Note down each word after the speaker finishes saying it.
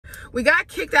We got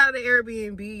kicked out of the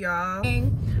Airbnb, y'all.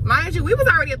 Mind you, we was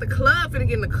already at the club, finna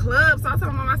get in the club. So I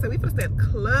told my mom, I said, we finna stay at the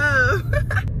club.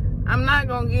 I'm not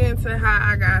gonna get into how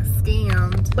I got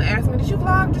scammed. But asked me, did you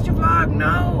vlog? Did you vlog?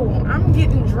 No, I'm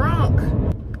getting drunk.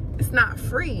 It's not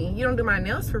free. You don't do my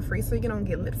nails for free, so you don't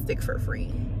get lipstick for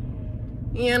free.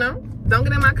 You know? Don't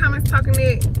get in my comments talking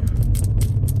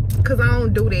that, because I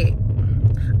don't do that.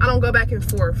 I don't go back and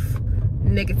forth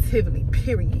negatively,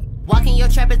 period. Walk in your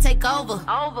trap and take over.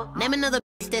 Name another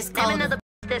bitch that's colder.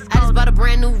 I just bought a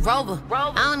brand new Rover.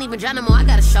 I don't even drive no more, I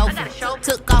got a chauffeur.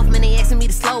 Took off, man, they asking me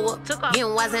to slow up.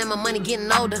 Getting wiser and my money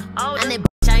getting older. And that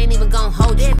bitch, I ain't even gonna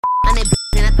hold you. And that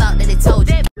bitch, and I thought that they told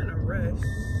you. I'm in a rush.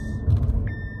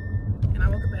 And I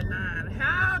woke up at 9.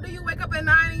 How do you wake up at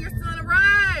 9 and you're still in a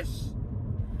rush?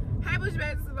 Hey, Bush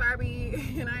Bags, this is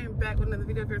Barbiee. And I am back with another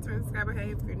video. If you're a returning subscriber,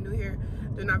 hey, if you're new here,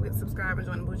 do not forget to subscribe and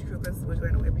join the Bougie crew, because this is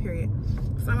Bougie way, period.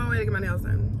 So I'm on my way to get my nails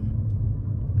done.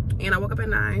 And I woke up at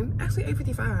 9, actually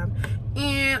 8:55,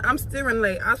 and I'm still running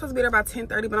late. I was supposed to be there by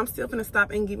 10:30, but I'm still gonna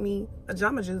stop and get me a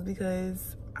Jamba Juice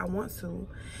because I want to,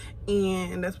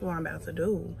 and that's what I'm about to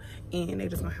do, and they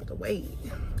just gonna have to wait.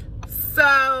 So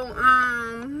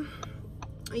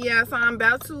yeah, so I'm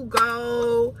about to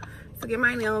go to get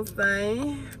my nails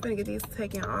done. I'm gonna get these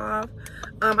taken off.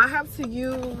 I have to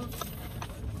use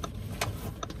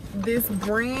this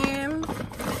brand.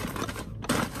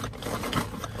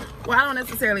 Well, I don't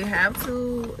necessarily have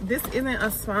to. This isn't a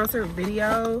sponsored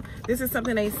video. This is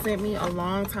something they sent me a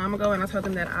long time ago, and I told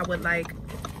them that I would, like,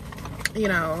 you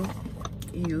know,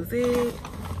 use it.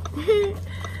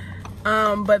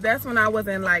 But that's when I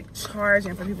wasn't, like,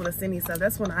 charging for people to send me stuff.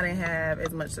 That's when I didn't have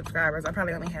as much subscribers. I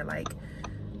probably only had, like,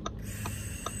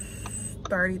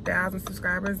 30,000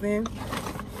 subscribers then.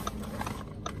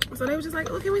 So they were just like,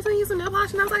 oh, can we send you some nail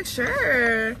polish? And I was like,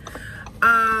 sure.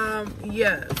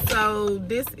 Yeah, so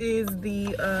this is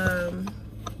the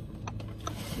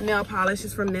nail polish.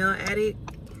 It's from Nail Addict,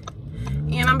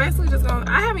 and I'm basically just gonna,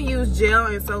 I haven't used gel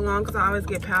in so long because I always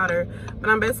get powder, but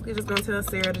I'm basically just gonna tell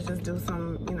Sarah to just do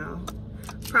some, you know,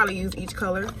 probably use each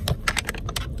color.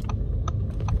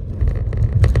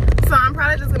 So I'm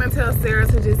probably just gonna tell Sarah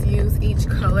to just use each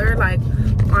color, like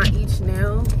on each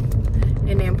nail,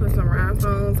 and then put some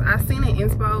rhinestones. I seen an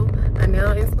inspo, a nail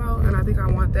inspo, and I think I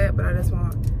want that, but I just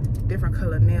want different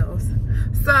color nails.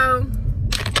 So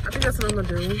I think that's what I'm gonna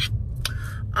do.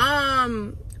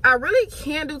 I really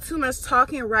can't do too much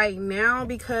talking right now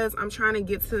because I'm trying to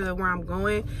get to where I'm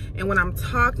going, and when I'm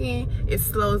talking, it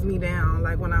slows me down.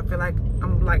 Like when I feel like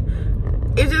I'm like,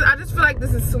 I just feel like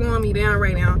this is slowing me down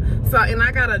right now. So, and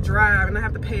I gotta drive and I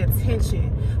have to pay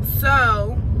attention.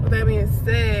 So with that being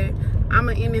said, I'm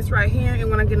gonna end this right here, and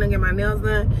when I get done get my nails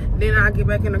done, then I'll get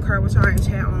back in the car with y'all and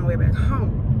chat on the way back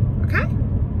home. Okay?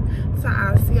 So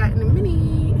I'll see y'all in a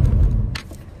minute.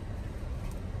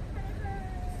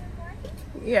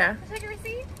 Yeah. Check your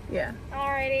receipt? Yeah.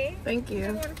 Alrighty. Thank you.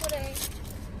 Have a wonderful day.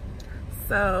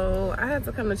 So I had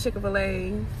to come to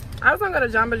Chick-fil-A. I was gonna go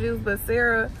to Jamba Juice, but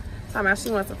Sarah told me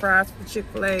she wants a fries for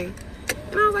Chick-fil-A. And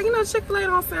I was like, you know, Chick-fil-A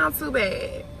don't sound too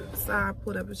bad. So I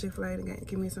pulled up a Chick-fil-A to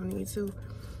give me something to eat too.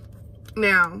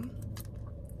 Now,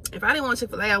 if I didn't want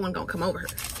Chick-fil-A, I wasn't gonna come over here.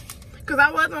 Cause I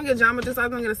was gonna get Jamba Juice. I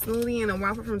was gonna get a smoothie and a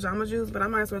waffle from Jamba Juice, but I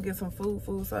might as well get some food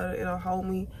so it'll hold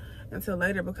me until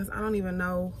later, because I don't even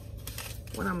know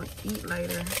what I'm gonna eat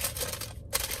later.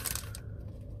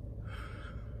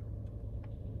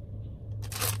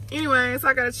 Anyway, so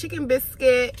I got a chicken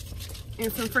biscuit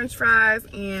and some French fries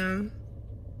and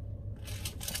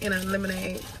a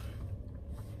lemonade.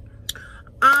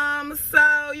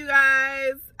 So you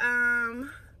guys,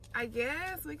 I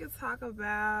guess we could talk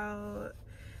about,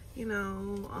 you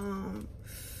know,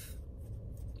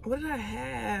 what did I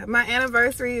have? My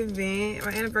anniversary event.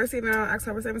 My anniversary event on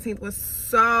October 17th was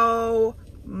so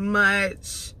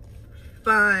much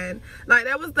fun. Like,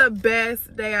 that was the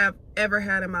best day I've ever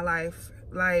had in my life.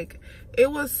 Like, it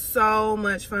was so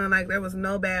much fun. Like, there was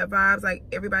no bad vibes. Like,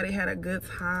 everybody had a good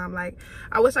time. Like,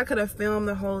 I wish I could have filmed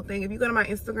the whole thing. If you go to my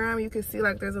Instagram, you can see,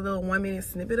 like, there's a little 1-minute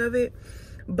snippet of it.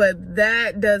 But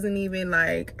that doesn't even,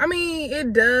 like, I mean,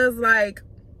 it does, like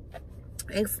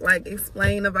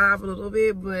explain the vibe a little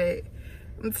bit, but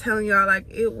I'm telling y'all, like,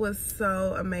 it was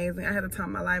so amazing. I had the time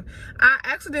of my life. I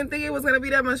actually didn't think it was gonna be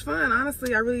that much fun.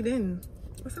 Honestly, I really didn't.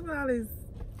 What's up with all these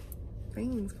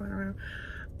things flying around?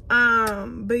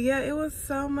 But yeah, it was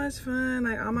so much fun.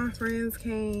 Like, all my friends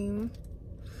came.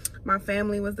 My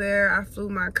family was there. I flew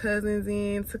my cousins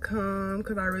in to come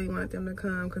because I really wanted them to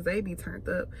come because they be turned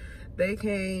up. They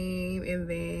came, and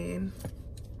then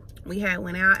we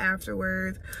went out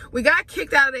afterwards. We got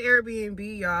kicked out of the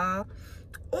Airbnb, y'all.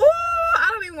 Oh,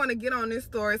 I don't even want to get on this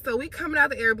story. So we coming out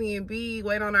the Airbnb,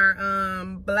 wait on our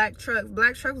black truck.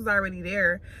 Black truck was already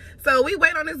there. So we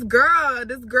wait on this girl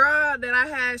that I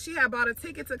had. She had bought a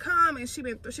ticket to come, and she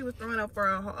was throwing up for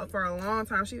a long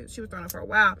time. She was throwing up for a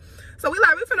while. So we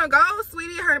finna go,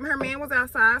 sweetie. Her man was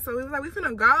outside, so we was like, we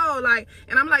finna go, like,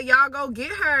 and I'm like, y'all go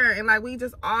get her, and like we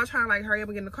just all trying to like hurry up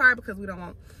and get in the car because we don't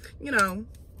want, you know,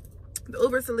 the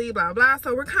Uber to leave, blah blah.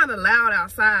 So we're kind of loud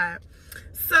outside.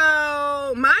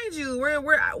 So mind you,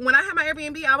 when I had my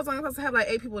Airbnb, I was only supposed to have like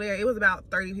 8 people there. It was about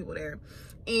 30 people there.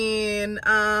 And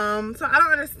so I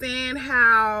don't understand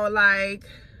how, like,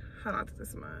 hold on, this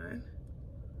is mine.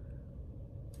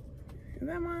 Is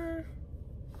that mine?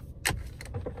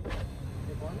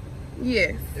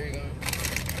 Yes. There you go.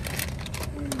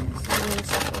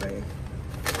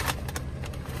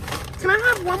 Can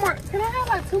I have one more? Can I have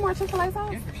like 2 more Chick-fil-A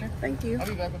sauce? Yeah, for sure. Thank you. I'll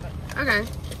be back with that. Okay.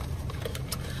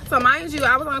 So mind you,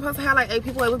 I was only supposed to have like 8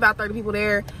 people. It was about 30 people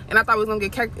there, and I thought we was gonna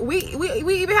get kicked. We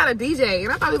even had a DJ,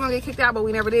 and I thought we was gonna get kicked out, but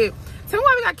we never did. Tell me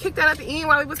why we got kicked out at the end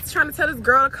while we was trying to tell this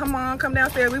girl to come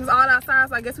downstairs. We was all outside,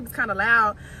 so I guess we was kind of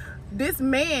loud. This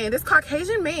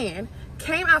Caucasian man,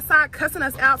 came outside cussing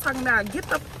us out, talking about get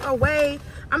the f away.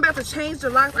 I'm about to change the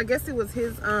locks. I guess it was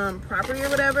his property or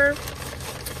whatever.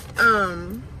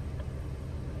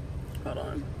 Hold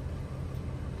on.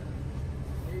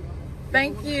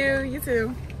 Thank you. You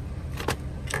too.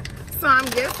 So I'm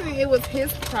guessing it was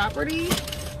his property.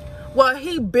 Well,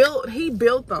 he built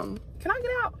them. Can I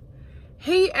get out?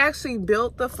 He actually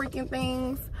built the freaking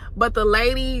things, but the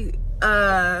lady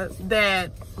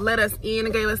that let us in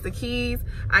and gave us the keys,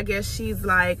 I guess she's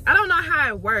like, I don't know how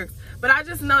it works, but I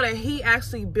just know that he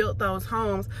actually built those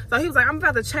homes. So he was like, I'm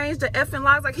about to change the effing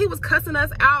locks. Like, he was cussing us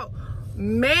out.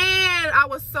 Man, I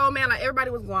was so mad. Like, everybody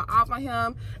was going off on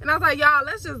him, and I was like, y'all,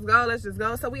 let's just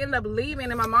go. So we ended up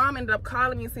leaving, and my mom ended up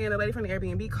calling me, saying the lady from the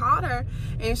Airbnb called her,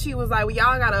 and she was like, well,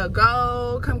 y'all gotta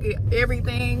go, come get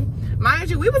everything. Mind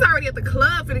you, we was already at the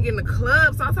club, finna get in the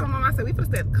club. So I told my mom, I said, we finna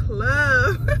stay at the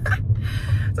club.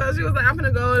 So she was like, I'm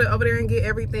gonna go over there and get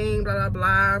everything, blah blah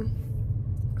blah.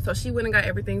 So she went and got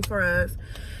everything for us,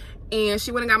 and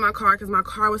she went and got my car because my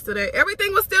car was still there.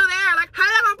 Everything was still there. Like, how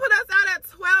y'all gonna put us out at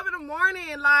 12 in the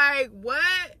morning? Like,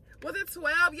 what? Was it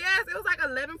 12? Yes, it was like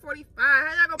 11:45. How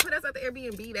y'all gonna put us at the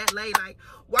Airbnb that late? Like,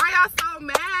 why y'all so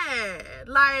mad?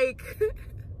 Like,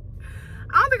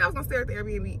 I don't think I was gonna stay at the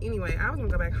Airbnb anyway. I was gonna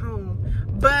go back home.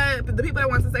 But the people that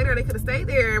wanted to stay there, they could have stayed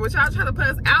there. But y'all trying to put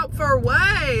us out for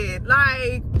what?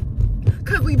 Like,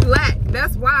 cause we black.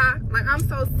 That's why. Like, I'm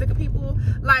so sick of people.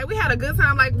 Like, we had a good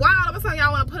time. Like, why all of a sudden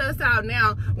y'all want to put us out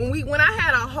now? When I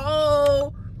had a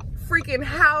whole freaking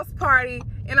house party,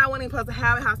 and I wasn't even supposed to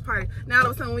have a house party. Now all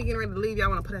of a sudden when we getting ready to leave, y'all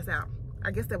want to put us out.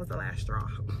 I guess that was the last straw.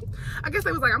 I guess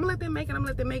they was like, I'm gonna let them make it. And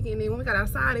then when we got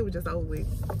outside, it was just over with.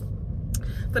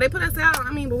 So they put us out.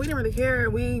 I mean, but we didn't really care.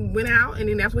 We went out, and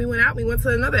then after we went out, we went to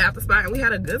another after spot, and we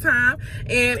had a good time.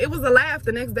 And it was a laugh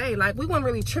the next day. Like, we weren't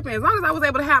really tripping. As long as I was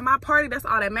able to have my party, that's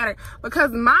all that mattered.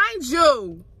 Because mind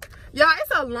you, y'all,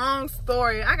 it's a long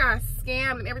story. I got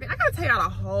scammed and everything. I gotta tell y'all the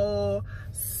whole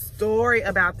story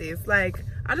about this. Like,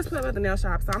 I just put up at the nail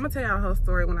shop, so I'm gonna tell y'all the whole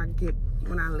story when I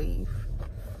leave.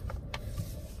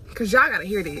 Cause y'all gotta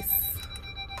hear this.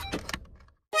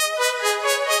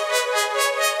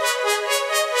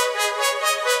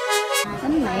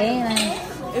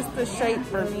 It's the shape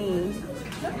for me.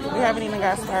 We haven't even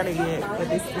got started yet, but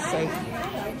it's the shape.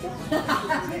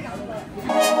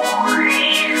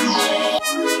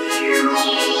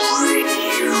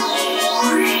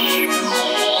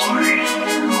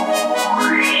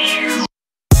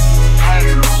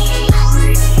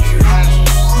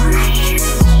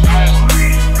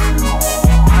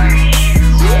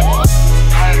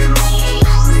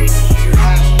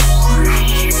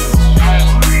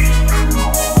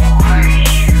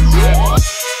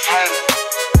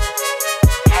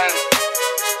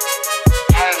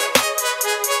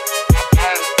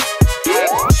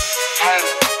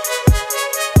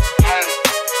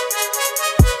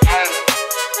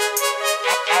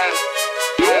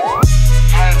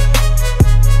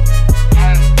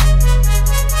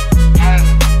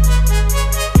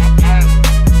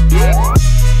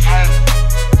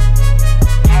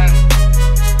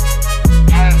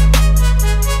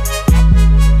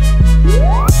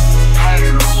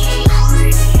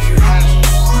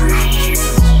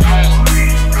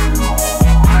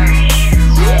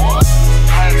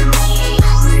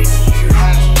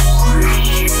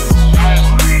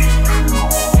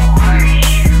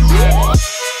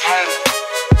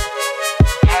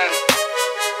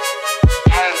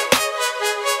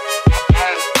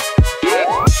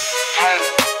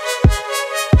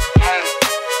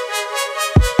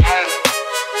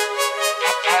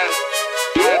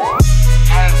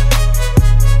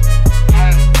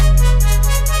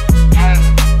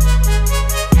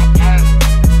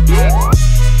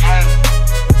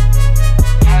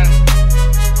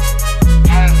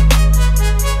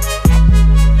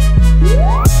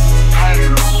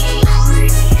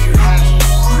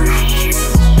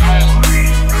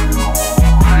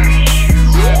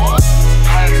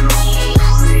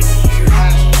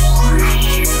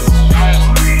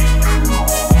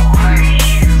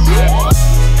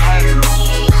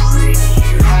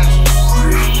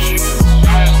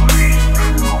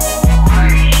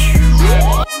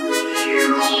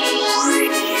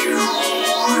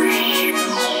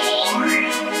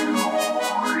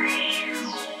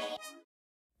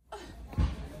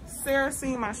 Sarah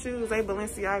seen my shoes. They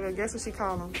Balenciaga. Guess what she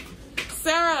called them?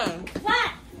 Sarah.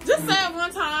 What? Just say it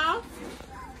one time.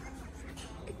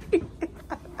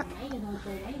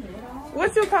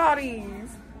 What you call these?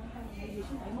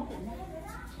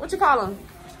 What you call them?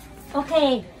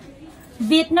 Okay.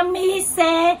 Vietnamese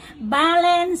say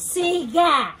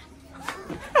Balenciaga.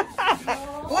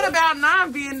 What about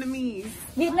non-Vietnamese?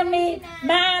 Vietnamese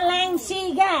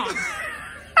Balenciaga.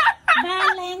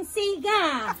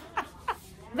 Balenciaga.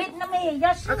 Vietnamese,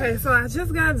 your shoes. Okay, so I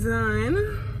just got done.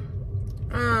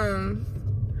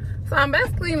 So I'm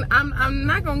basically I'm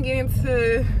not gonna get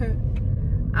into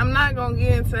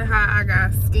how I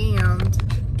got scammed,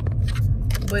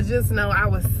 but just know I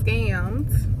was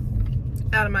scammed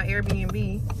out of my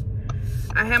Airbnb.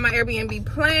 I had my Airbnb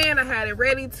planned, I had it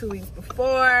ready 2 weeks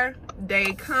before.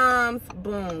 Day comes,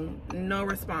 boom, no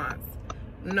response,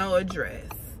 no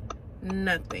address,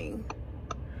 nothing.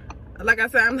 Like I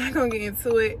said, I'm not gonna get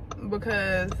into it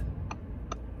because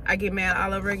I get mad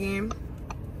all over again.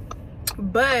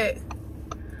 But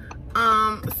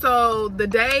so the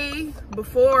day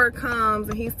before comes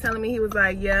and he's telling me, he was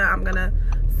like, yeah, I'm gonna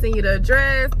send you the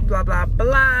address, blah blah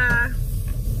blah,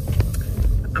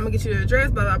 I'm gonna get you the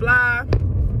address, blah blah blah,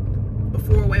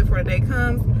 before wait for the day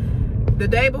comes. The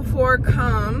day before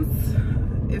comes,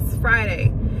 it's Friday.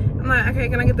 I'm like, okay,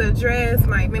 can I get the address?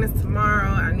 My event is tomorrow,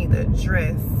 I need the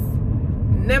address.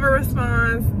 Never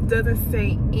responds, doesn't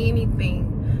say anything.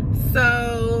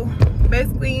 So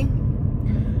basically,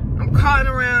 I'm calling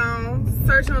around,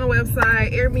 searching on the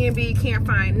website, Airbnb, can't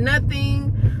find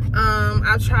nothing.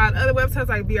 I've tried other websites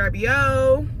like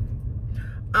VRBO.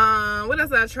 What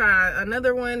else did I try?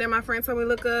 Another one that my friend told me to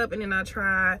look up, and then I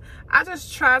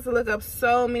just tried to look up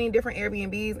so many different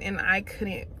Airbnbs and I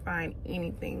couldn't find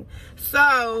anything.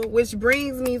 So, which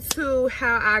brings me to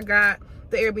how I got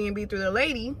the Airbnb through the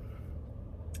lady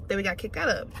that we got kicked out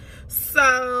of.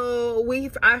 So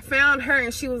I found her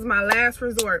and she was my last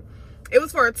resort. It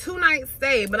was for a 2-night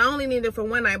stay, but I only needed it for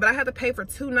 1 night, but I had to pay for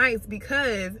 2 nights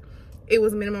because it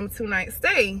was minimum 2-night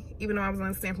stay, even though I was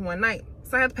only staying for 1 night.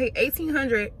 So I had to pay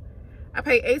 $1,800. I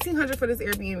paid $1,800 for this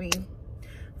Airbnb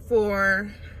for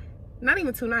not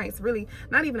even 2 nights, really,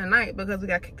 not even a night, because we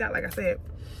got kicked out, like I said.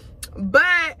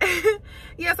 But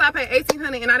yes, I paid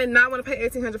 $1,800, and I did not want to pay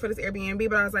 $1,800 for this Airbnb,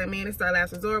 but I was like, man, it's our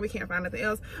last resort, we can't find nothing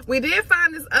else. We did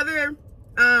find this other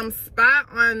spot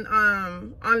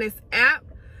on this app,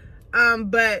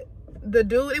 but the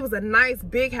dude, it was a nice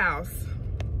big house.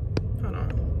 Hold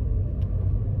on.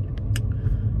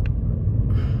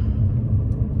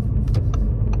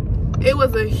 It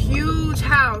was a huge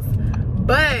house,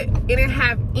 but it didn't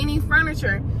have any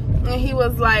furniture. And he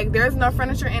was like, there's no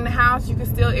furniture in the house. You can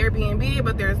still Airbnb it,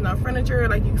 but there's no furniture.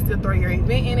 Like, you can still throw your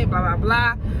event in it, blah, blah,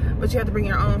 blah. But you have to bring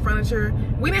your own furniture.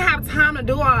 We didn't have time to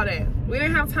do all that. We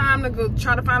didn't have time to go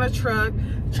try to find a truck,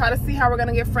 try to see how we're going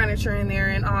to get furniture in there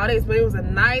and all this. But it was a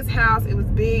nice house. It was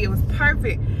big. It was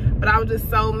perfect. But I was just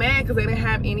so mad because they didn't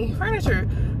have any furniture.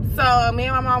 So me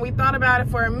and my mom, we thought about it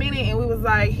for a minute, and we was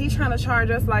like, he's trying to charge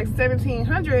us like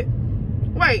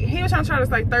 $1,700. Wait, he was trying to charge us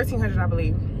like $1,300, I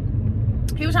believe.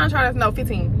 He was trying to charge us, no,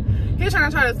 $1,500. He was trying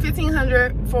to charge us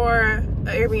 $1,500 for an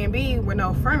Airbnb with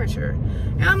no furniture.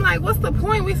 And I'm like, what's the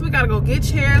point? We gotta go get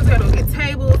chairs, we gotta go get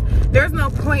tables. There's no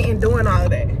point in doing all of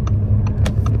that.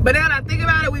 But now that I think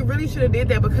about it, we really should have did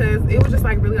that because it was just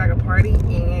like really like a party.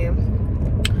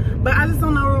 But I just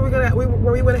don't know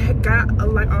where we would have got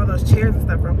like all those chairs and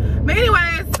stuff from. But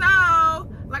anyway, so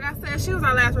like I said, she was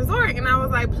our last resort, and I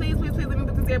was like, please, please, please let me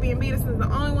book this Airbnb. This is the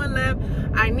only one left.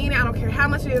 I need it. I don't care how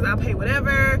much it is. I'll pay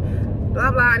whatever.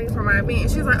 Blah, blah. I need it for my event.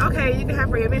 And she was like, okay, you can have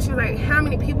for your event. She was like, how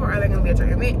many people are there going to be at your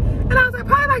event? And I was like,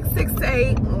 probably like 6 to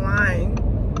 8. Lying.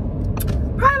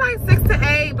 Probably like 6 to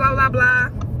 8, blah, blah, blah.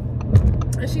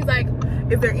 And she's like,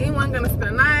 is there anyone going to spend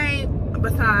a night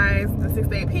besides the 6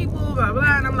 to 8 people? Blah,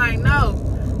 blah. And I'm like, no.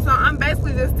 So I'm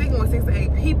basically just sticking with 6 to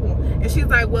 8 people. And she's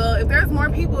like, well, if there's more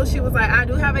people, she was like, I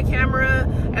do have a camera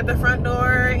at the front door,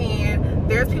 and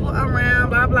there's people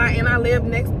around, blah, blah, and I live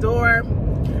next door.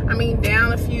 I mean,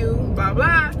 down a few, blah,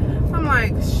 blah. So I'm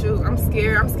like, shoot, I'm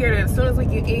scared. I'm scared that as soon as we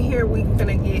get in here, we're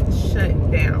gonna get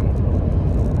shut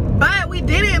down. But we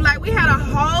didn't. Like, we had a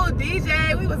whole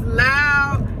DJ. We was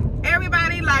loud.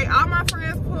 Everybody, like, all my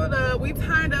friends pulled up. We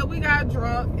turned up. We got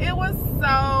drunk. It was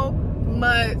so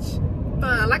much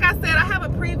fun. Like I said, I have a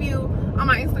preview on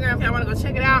my Instagram if y'all want to go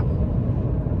check it out.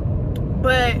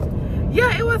 But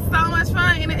yeah, it was so much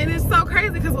fun, and it's so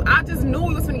crazy because I just knew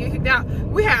we was gonna get kicked out.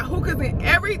 We had hookahs and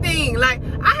everything. Like,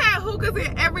 I had hookahs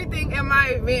and everything in my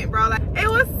event, bro. Like, it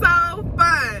was so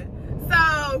fun.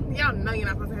 So y'all know you're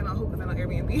not supposed to have no hookahs and no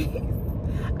Airbnb.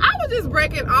 I was just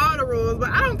breaking all the rules, but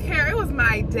I don't care. It was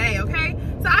my day, okay?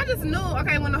 So I just knew,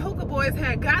 okay, when the hookah boys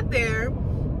had got there,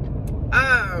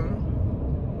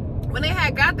 when they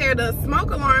had got there, the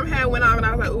smoke alarm had went off, and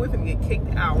I was like, oh, we're gonna get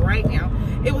kicked out right now.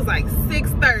 It was like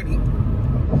 6:30.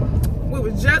 We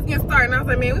was just getting started, and I was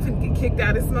like, man, we finna get kicked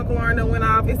out. This smoke alarm done went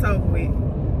off. It's over with.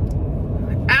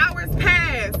 Hours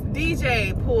passed.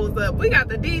 DJ pulls up. We got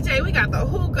the DJ. We got the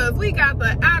hookahs. We got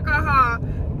the alcohol.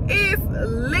 It's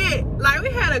lit. Like, we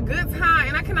had a good time,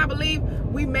 and I cannot believe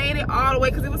we made it all the way,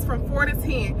 because it was from 4 to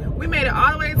 10. We made it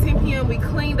all the way to 10 p.m. We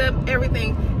cleaned up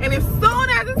everything, and as soon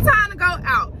as it's time to go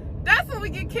out, that's when we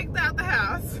get kicked out the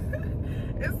house.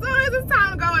 As soon as it's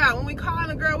time to go out, when we call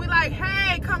the girl, we like,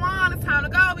 hey, come on, it's time to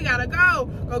go. We gotta go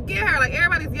get her. Like,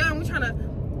 everybody's yelling. We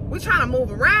trying to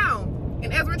move around,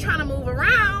 and as we're trying to move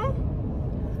around,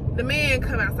 the man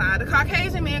come outside. The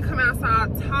Caucasian man come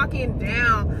outside talking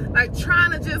down, like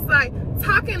trying to just like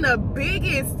talking the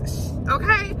biggest,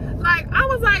 okay? Like, I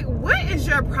was like, what is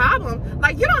your problem?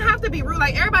 Like, you don't have to be rude.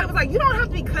 Like, everybody was like, you don't have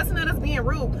to be cussing at us being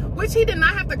rude, which he did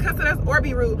not have to cuss at us or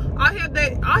be rude. All he had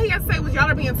to say was,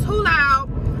 y'all are being too loud.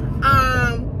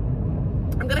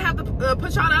 I'm gonna have to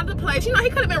put y'all out of the place. You know, he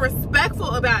could have been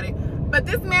respectful about it, but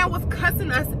this man was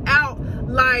cussing us out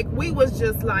like we was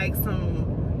just like some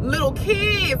little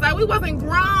kids. Like, we wasn't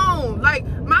grown. Like,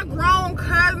 my grown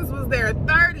cousins was there,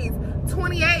 30s,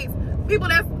 28s, people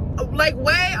that's like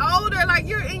way older. Like,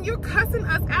 you're cussing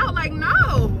us out. Like,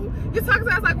 no, you're talking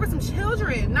to us like we're some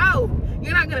children. No,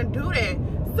 you're not gonna do that.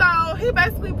 So he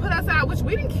basically put us out, which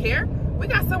we didn't care. We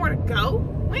got somewhere to go.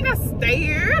 We ain't gotta stay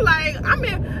here. Like, I'm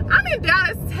in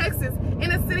Dallas, Texas, in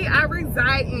the city I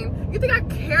reside in. You think I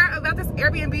care about this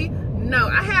Airbnb? No,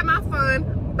 I had my fun.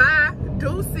 Bye,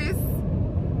 deuces.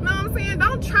 You know what I'm saying?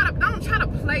 Don't try to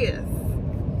play us.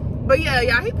 But yeah,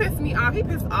 y'all, he pissed me off. He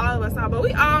pissed all of us off. But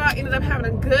we all ended up having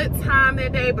a good time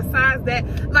that day. Besides that,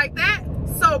 like, that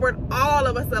sobered all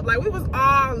of us up. Like, we was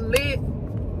all lit,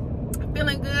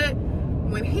 feeling good.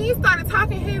 When he started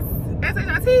talking his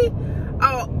SHIT,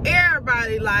 oh,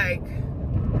 everybody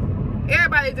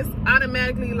just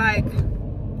automatically like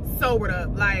sobered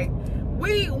up. Like,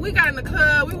 we got in the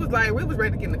club. We was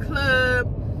ready to get in the club.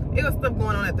 It was stuff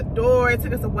going on at the door. It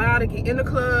took us a while to get in the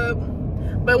club,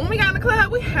 but when we got in the club,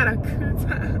 we had a good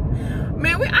time.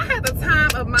 Man, I had the time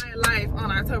of my life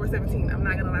on October 17th. I'm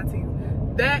not gonna lie to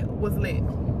you. That was lit.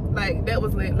 Like, that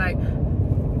was lit. Like,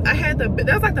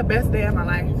 that was like the best day of my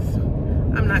life.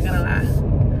 I'm not gonna lie.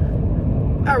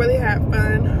 I really had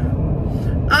fun.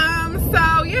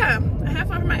 So yeah, I had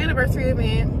fun for my anniversary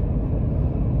event.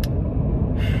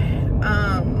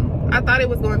 I thought it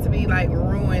was going to be like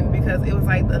ruined because it was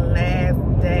like the last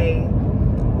day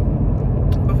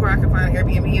before I could find an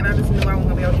Airbnb, and I just knew I wasn't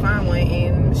gonna be able to find one.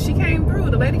 And she came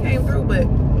through, the lady came through, but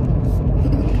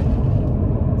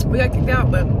we got kicked out.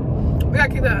 But we got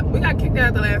kicked out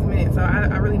at the last minute, so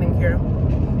I really didn't care.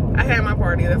 I had my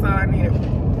party, that's all I needed.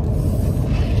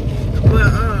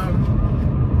 But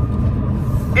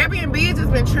Airbnb has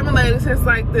just been trimming lately since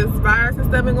like this virus and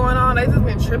stuff been going on. They just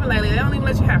been trimming lately. They don't even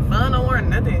let you have fun no more or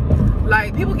nothing.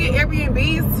 Like, people get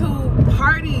Airbnbs to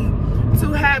party,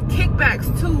 to have kickbacks,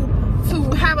 to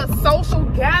have a social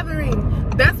gathering.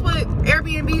 That's what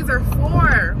Airbnbs are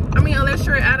for. I mean, unless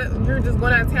you're just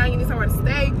going out of town, you need somewhere to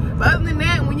stay. But other than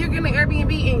that, when you're getting an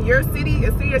Airbnb in your city,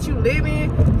 a city that you live in,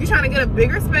 you're trying to get a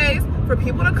bigger space for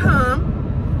people to come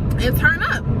and turn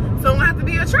up. So it won't have to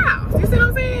be a trial. You see what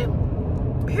I'm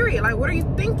saying? Period. Like, what are you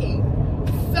thinking?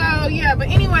 So yeah, but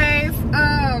anyways,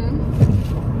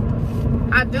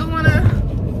 I do want to,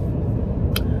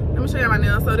 let me show you my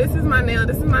nail. So this is my nail.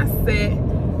 This is my set.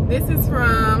 This is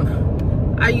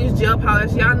from, I use gel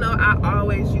polish. Y'all know I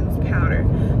always use powder.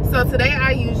 So today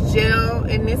I use gel,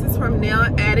 and this is from Nail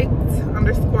Addict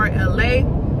 _LA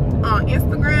on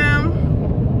Instagram.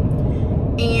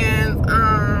 And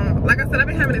like I said, I've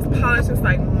been having this polish since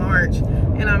like March,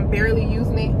 and I'm barely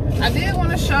using it. I did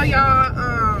want to show y'all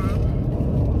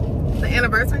the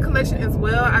anniversary collection as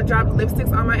well. I dropped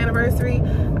lipsticks on my anniversary.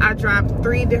 I dropped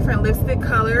 3 different lipstick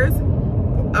colors,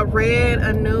 a red,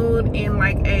 a nude, and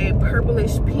like a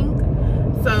purplish pink.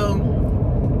 So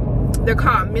they're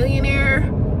called Millionaire.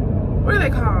 What are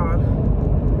they called?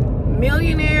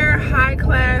 Millionaire, High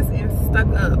Class, and Stuck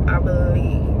Up, I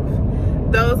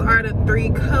believe. Those are the 3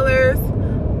 colors.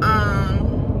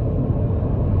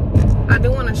 I do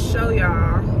want to show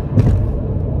y'all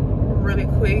really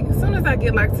quick. As soon as I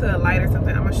get like to a light or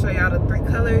something, I'm gonna show y'all the 3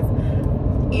 colors.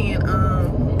 And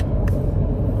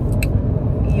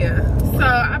yeah, so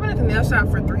I've been at the nail shop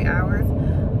for 3 hours.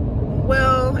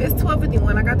 Well, it's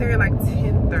 12:51. I got there at like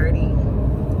 10:30.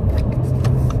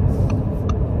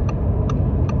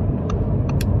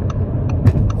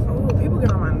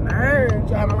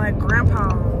 like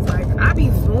grandpas. Like I be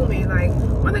zooming. Like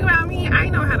one thing about me, I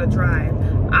know how to drive.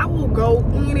 I will go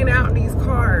in and out of these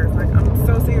cars. Like I'm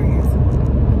so serious.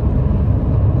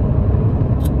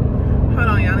 Hold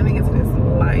on, y'all. Let me get to this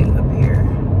light up here.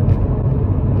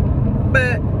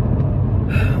 But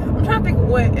I'm trying to think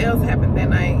what else happened that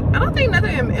night. I don't think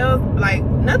nothing else, like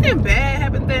nothing bad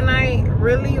happened that night.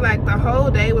 Really, like the whole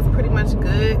day was pretty much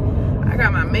good. I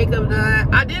got my makeup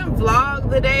done. I didn't vlog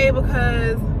the day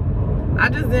because I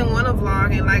just didn't want to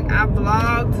vlog it. Like I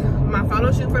vlogged my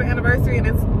photo shoot for the anniversary, and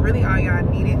it's really all y'all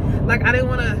needed. Like I didn't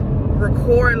want to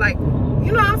record, like,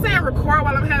 you know what I'm saying, record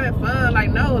while I'm having fun. Like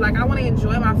no, like I want to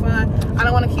enjoy my fun. I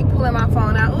don't want to keep pulling my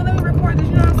phone out. Oh, let me record this.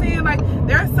 You know what I'm saying? Like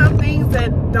there are some things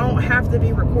that don't have to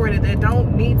be recorded, that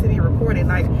don't need to be recorded.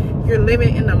 Like you're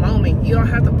living in the moment. You don't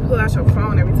have to pull out your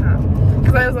phone every time.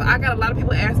 Because I got a lot of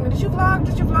people asking me, did you vlog?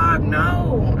 Did you vlog?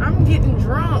 No, I'm getting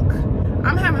drunk.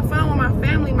 I'm having fun with my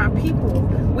family, my people.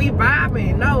 We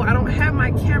vibing. No, I don't have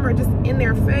my camera just in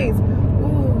their face.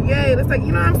 Ooh, yay. It's like,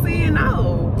 you know what I'm saying?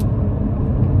 No,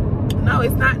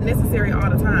 it's not necessary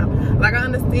all the time. Like I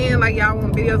understand, like y'all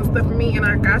want videos and stuff from me, and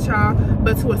I got y'all,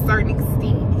 but to a certain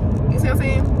extent. You see what I'm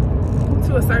saying?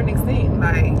 To a certain extent.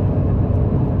 Like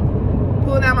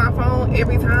pulling out my phone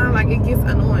every time, like it gets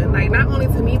annoying. Like not only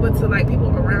to me, but to like people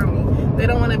around me. They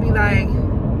don't want to be like,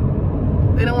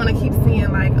 they don't want to keep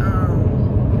seeing like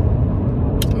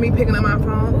me picking up my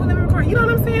phone. Ooh, let me record. You know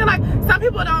what I'm saying? Like some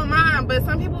people don't mind, but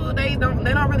some people they don't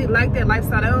really like that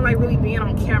lifestyle. They don't like really being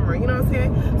on camera. You know what I'm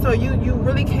saying? So you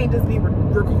really can't just be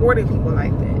recording people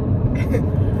like that.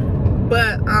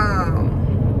 But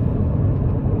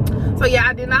so yeah,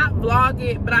 I did not vlog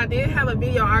it, but I did have a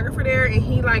videographer there, and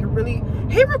he like really,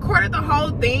 he recorded the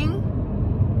whole thing.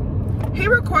 He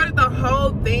recorded the whole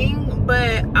thing,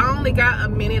 but I only got a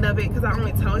minute of it because I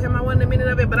only told him I wanted a minute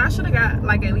of it, but I should have got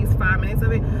like at least 5 minutes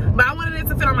of it. But I wanted it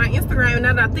to fit on my Instagram, and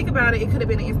now that I think about it, it could have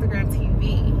been an Instagram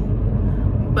TV.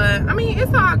 But I mean,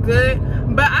 it's all good.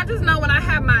 But I just know when I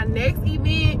have my next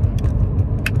event,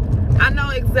 I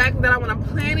know exactly that I want to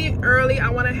plan it early. I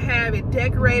want to have it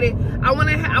decorated. I want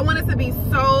it to be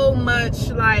so much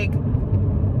like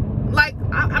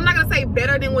I'm not gonna say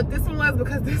better than what this one was,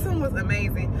 because this one was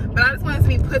amazing, but I just want it to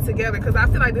be put together, because I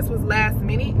feel like this was last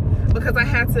minute, because I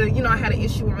had to, you know, I had an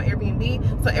issue on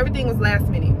Airbnb, so everything was last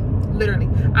minute. Literally,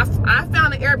 I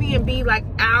found an Airbnb like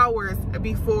hours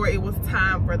before it was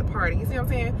time for the party. You see what I'm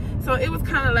saying? So it was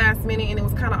kind of last minute, and it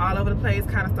was kind of all over the place,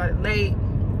 kind of started late,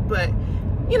 but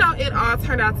you know, it all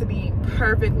turned out to be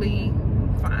perfectly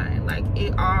fine. Like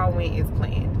it all went as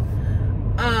planned.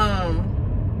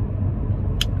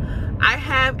 I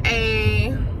have a,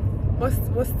 what's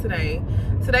today?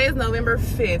 Today is November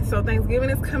 5th. So Thanksgiving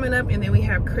is coming up, and then we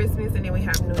have Christmas, and then we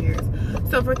have New Year's.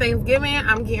 So for Thanksgiving,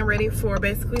 I'm getting ready for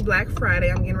basically Black Friday.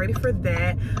 I'm getting ready for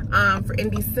that. In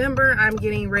December, I'm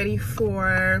getting ready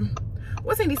for,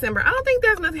 what's in December? I don't think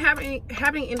there's nothing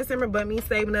happening in December but me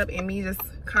saving up and me just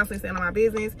constantly staying on my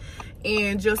business,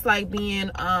 and just like being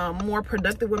more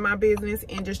productive with my business,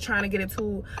 and just trying to get it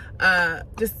to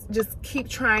just keep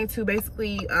trying to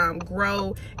basically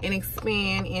grow and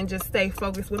expand and just stay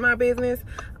focused with my business.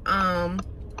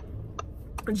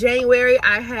 January,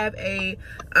 I have a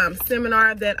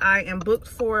seminar that I am booked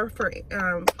for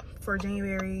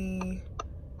January,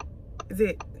 is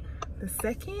it the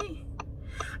 2nd?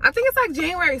 I think it's like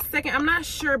January 2nd. I'm not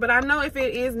sure, but I know if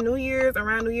it is New Year's,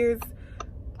 around New Year's.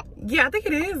 Yeah, I think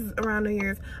it is around New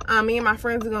Year's. Me and my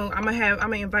friends are I'm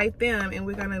gonna invite them, and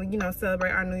we're gonna, you know,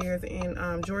 celebrate our New Year's in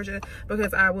Georgia,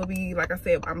 because I will be, like I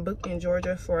said, I'm booked in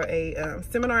Georgia for a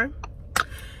seminar.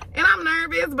 And I'm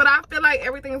nervous, but I feel like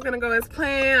everything's gonna go as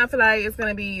planned. I feel like it's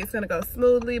gonna go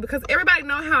smoothly, because everybody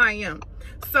know how I am.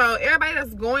 So everybody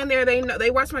that's going there, they know, they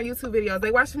watch my YouTube videos,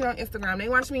 they watch me on Instagram, they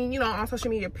watch me, you know, on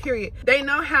social media, period. They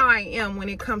know how I am when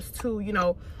it comes to, you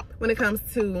know,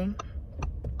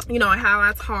 how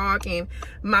I talk and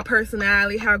my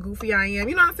personality, how goofy I am.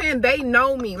 You know what I'm saying? They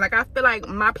know me. Like, I feel like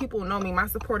my people know me. My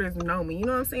supporters know me. You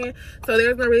know what I'm saying? So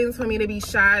there's no reason for me to be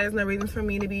shy. There's no reason for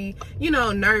me to be, you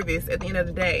know, nervous at the end of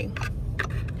the day.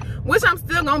 Which I'm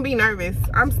still going to be nervous.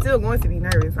 I'm still going to be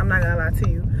nervous. I'm not going to lie to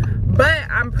you. But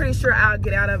I'm pretty sure I'll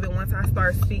get out of it once I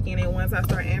start speaking and once I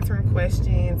start answering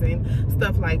questions and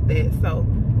stuff like that. So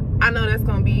I know that's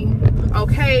going to be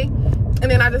okay. And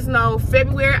then I just know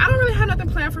February, I don't really have nothing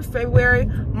planned for February.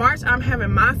 March, I'm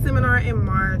having my seminar in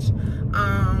March.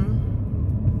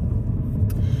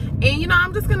 And, you know,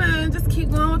 I'm just gonna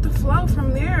keep going with the flow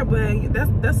from there. But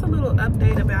that's a little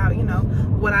update about, you know,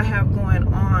 what I have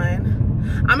going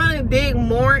on. I'm gonna dig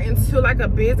more into like a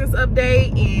business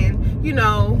update and, you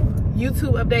know,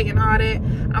 YouTube update and all that.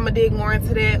 I'm gonna dig more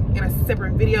into that in a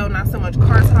separate video, not so much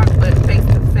car talk, but face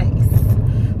to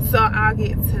face. So I'll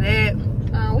get to that.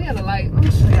 We have a light. Let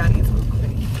me show y'all these real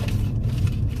quick.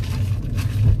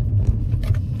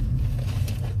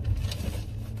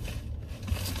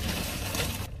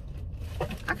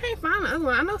 I can't find the other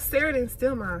one. I know Sarah didn't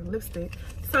steal my lipstick.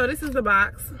 So this is the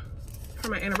box for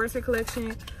my anniversary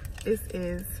collection. This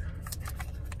is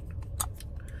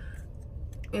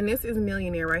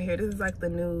Millionaire right here. This is like the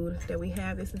nude that we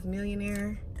have. This is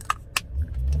Millionaire.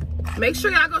 Make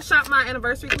sure y'all go shop my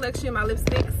anniversary collection, my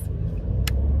lipsticks.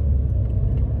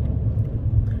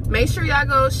 Make sure y'all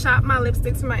go shop my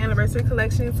lipsticks for my anniversary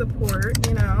collection. Support,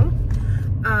 you know.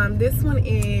 This one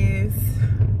is,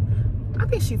 I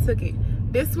think she took it.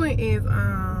 This one is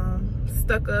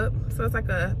Stuck Up. So it's like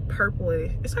a purple.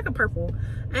 It's like a purple.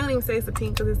 I don't even say it's a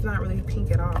pink because it's not really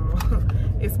pink at all.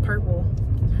 It's purple.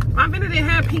 My vendor didn't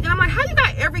have pink. I'm like, how you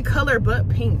got every color but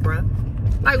pink, bruh?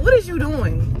 Like, what is you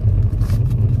doing?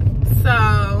 So,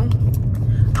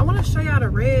 I want to show y'all the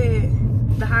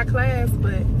red, the high class,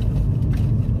 but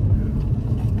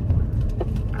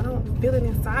I don't feel it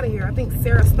inside of here. I think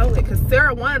Sarah stole it because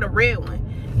Sarah wanted a red one,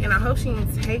 and I hope she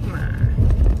didn't take mine.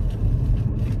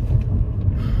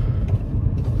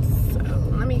 So,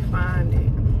 let me find it.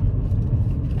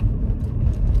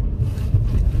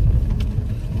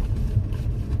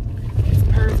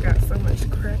 Hers got so much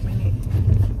crap in it.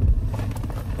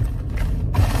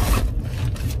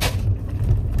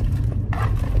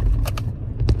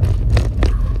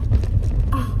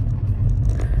 Oh,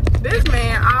 this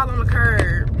man all on the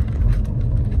curb.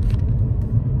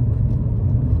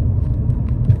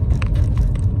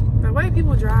 The way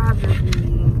people drive just be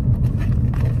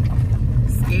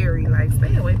scary. Like,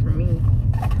 stay away from me.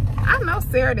 I know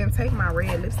Sarah didn't take my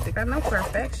red lipstick. I know for a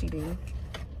fact she did.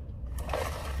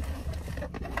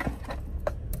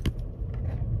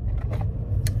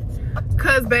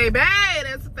 Cause baby,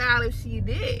 that's foul if she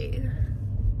did.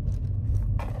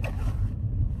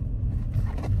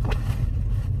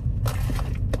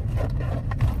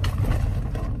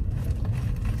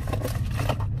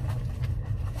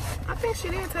 I think she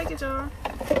did take it, y'all.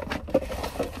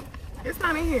 It's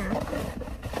not in here.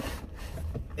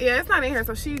 Yeah, it's not in here.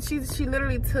 So she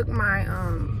literally took my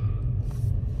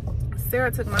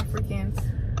Sarah took my freaking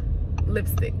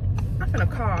lipstick. I'm gonna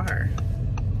call her.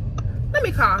 Let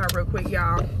me call her real quick,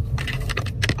 y'all.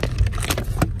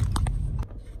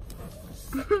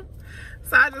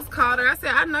 So I just called her. I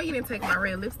said, I know you didn't take my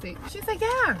red lipstick. She said,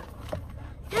 yeah.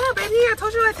 Yeah, baby, I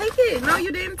told you I take it. No,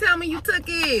 you didn't tell me you took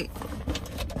it.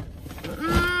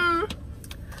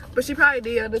 But she probably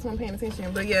did. I just wasn't paying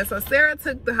attention. But yeah, so Sarah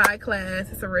took the high class.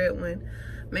 It's a red one.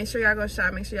 Make sure y'all go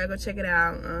shop. Make sure y'all go check it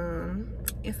out.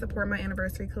 And support my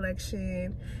anniversary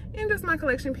collection and just my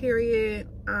collection period.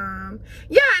 Yeah, and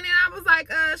then I was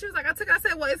like, she was like, I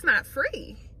said, well, it's not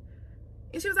free.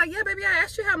 And she was like, yeah, baby, I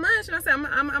asked you how much. And I said,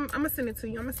 I'm gonna send it to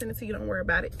you. I'm gonna send it to you. Don't worry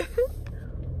about it.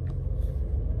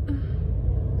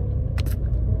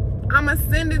 I'm gonna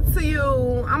send it to you.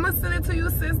 I'm gonna send it to you,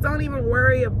 sis. Don't even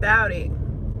worry about it.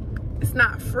 It's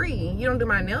not free. You don't do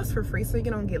my nails for free, so you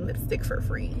don't get lipstick for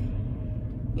free.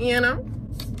 You know?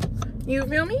 You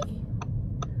feel me?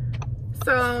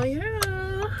 So yeah,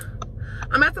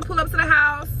 I'm about to pull up to the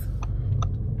house,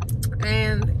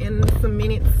 and in some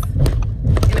minutes,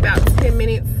 in about 10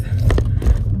 minutes,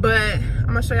 but I'm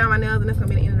gonna show y'all my nails and it's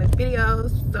gonna be the end of the video.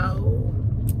 So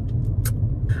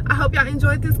I hope y'all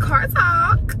enjoyed this car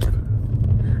talk.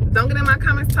 Don't get in my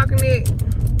comments talking it,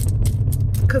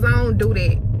 because I don't do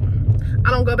that. I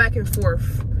don't go back and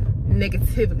forth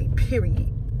negatively,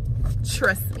 period.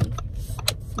 Trust me.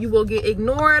 You will get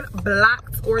ignored,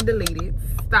 blocked, or deleted.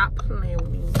 Stop playing with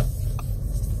me.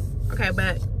 Okay,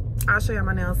 but I'll show y'all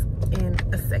my nails in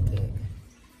a second.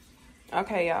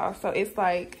 Okay, y'all. So it's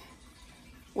like,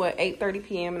 what, 8:30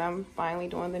 p.m. and I'm finally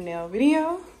doing the nail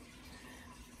video.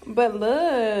 But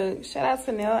look, shout out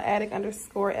to Nail Addict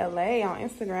 _LA on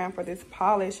Instagram for this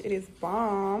polish. It is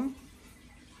bomb.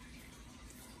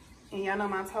 And y'all know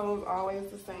my toes always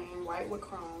the same, white with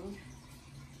chrome.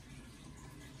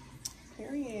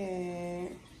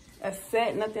 Period. A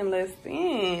set, nothing less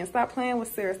than. Stop playing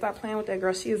with Sarah. Stop playing with that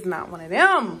girl. She is not one of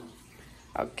them.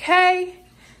 Okay?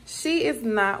 She is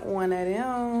not one of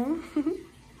them.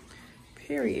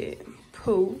 Period.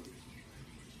 Pooh.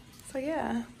 So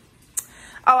yeah.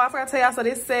 Oh, I forgot to tell y'all. So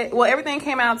this set, well, everything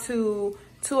came out to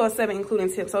 $207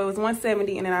 including tips. So it was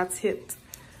 $170 and then I tipped.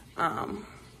 And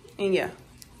yeah.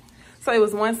 So it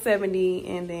was $170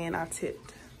 and then I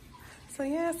tipped. So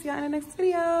yeah, see y'all in the next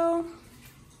video.